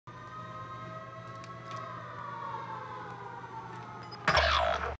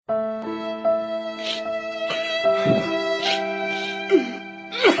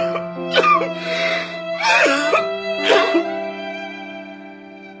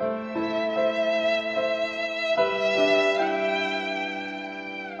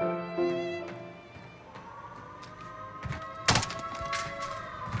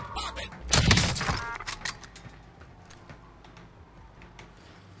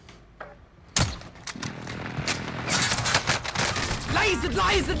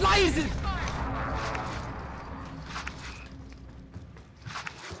Laser!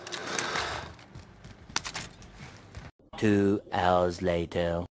 2 hours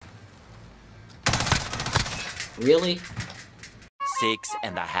later. Really?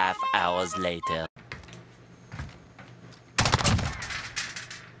 6.5 hours later.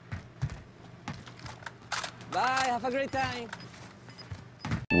 Bye, have a great time.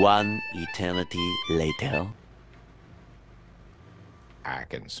 1 eternity later. I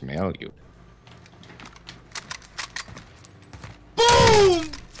can smell you. Boom!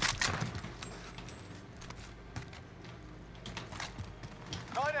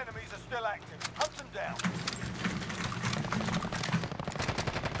 9 enemies are still active. Hunt them down.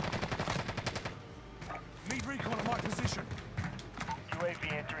 Need recon on my position.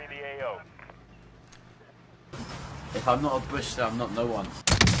 UAV entering the AO. If I'm not a bush, then I'm not no one.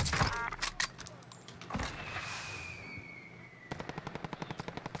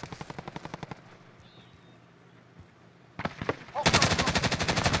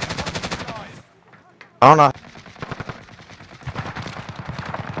 I don't know.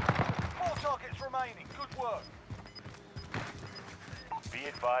 4 targets remaining. Good work. Be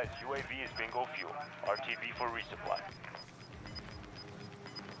advised, UAV is bingo fuel. RTB for resupply.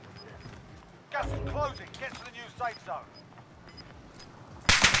 Gas is closing. Get to the new safe zone.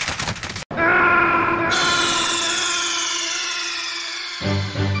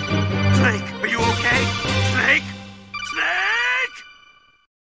 Snake, are you okay? Snake? Snake!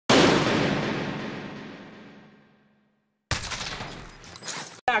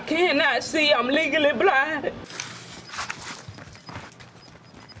 I cannot see. I'm legally blind.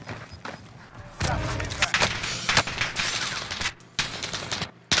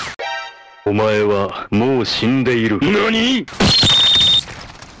 NANI?!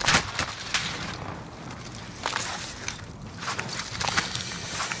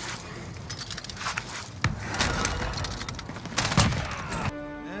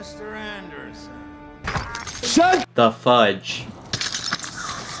 Mr. Anderson. Shut the fudge.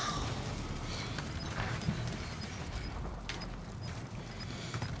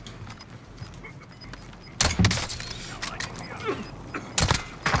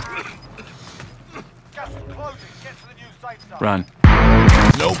 Gas is closing. Get to the new safe zone. Run.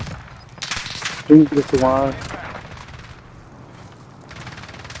 Nope.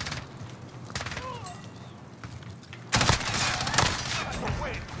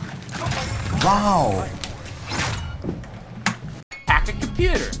 Wow! Hack a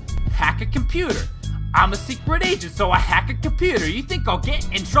computer. Hack a computer. I'm a secret agent, so I hack a computer. You think I'll get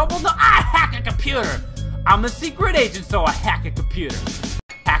in trouble? No, I hack a computer. I'm a secret agent, so I hack a computer.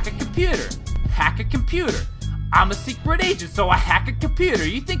 Hack a computer. Hack a computer. I'm a secret agent, so I hack a computer.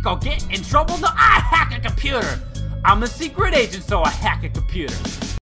 You think I'll get in trouble? No, I hack a computer. I'm a secret agent, so I hack a computer.